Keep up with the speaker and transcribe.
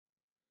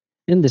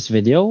In this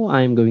video,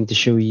 I'm going to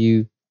show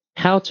you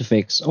how to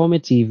fix Ome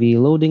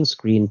TV loading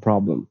screen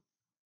problem.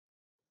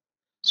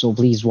 So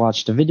please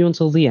watch the video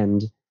until the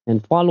end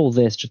and follow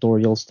this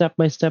tutorial step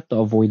by step to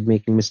avoid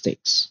making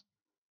mistakes.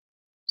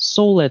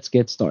 So let's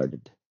get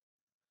started.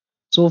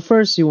 So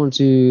first you want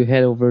to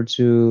head over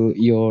to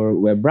your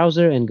web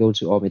browser and go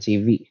to Ome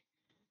TV.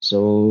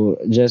 So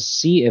just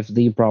see if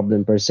the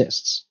problem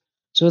persists.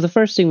 So the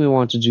first thing we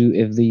want to do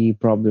if the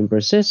problem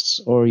persists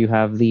or you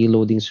have the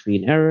loading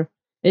screen error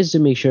is to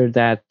make sure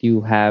that you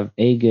have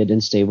a good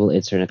and stable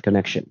internet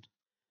connection.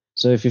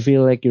 So if you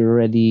feel like you're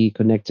already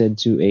connected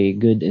to a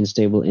good and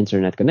stable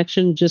internet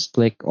connection, just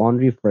click on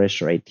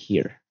refresh right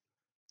here.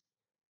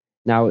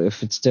 Now,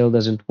 if it still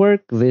doesn't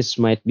work, this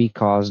might be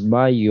caused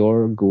by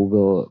your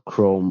Google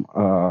Chrome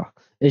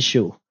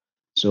issue.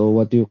 So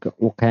what you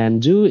can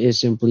do is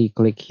simply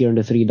click here on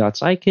the three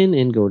dots icon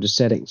and go to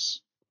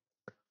settings.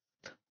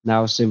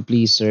 Now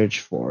simply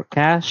search for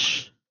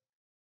cache.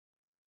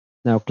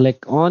 Now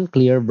click on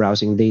clear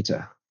browsing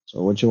data.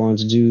 So what you want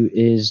to do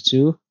is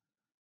to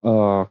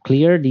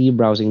clear the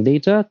browsing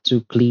data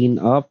to clean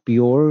up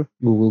your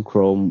Google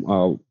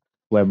Chrome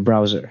web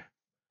browser.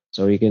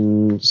 So you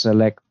can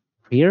select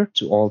here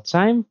to all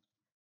time,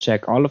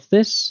 check all of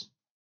this,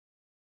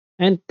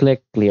 and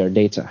click clear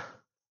data.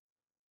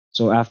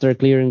 So after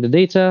clearing the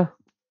data,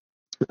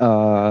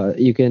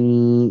 you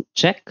can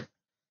check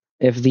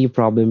if the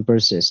problem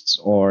persists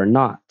or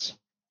not.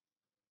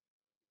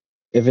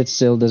 If it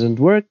still doesn't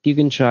work, you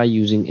can try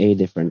using a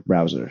different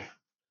browser.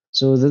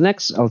 So the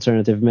next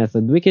alternative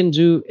method we can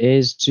do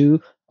is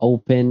to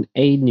open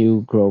a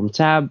new Chrome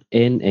tab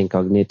in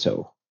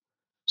incognito.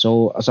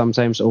 So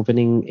sometimes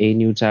opening a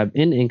new tab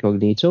in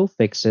incognito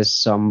fixes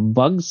some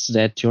bugs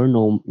that your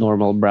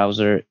normal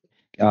browser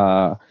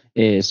uh,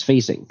 is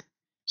facing.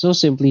 So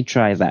simply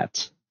try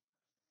that.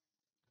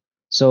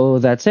 So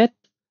that's it.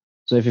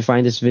 So if you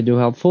find this video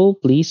helpful,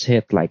 please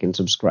hit like and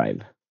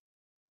subscribe.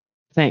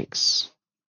 Thanks.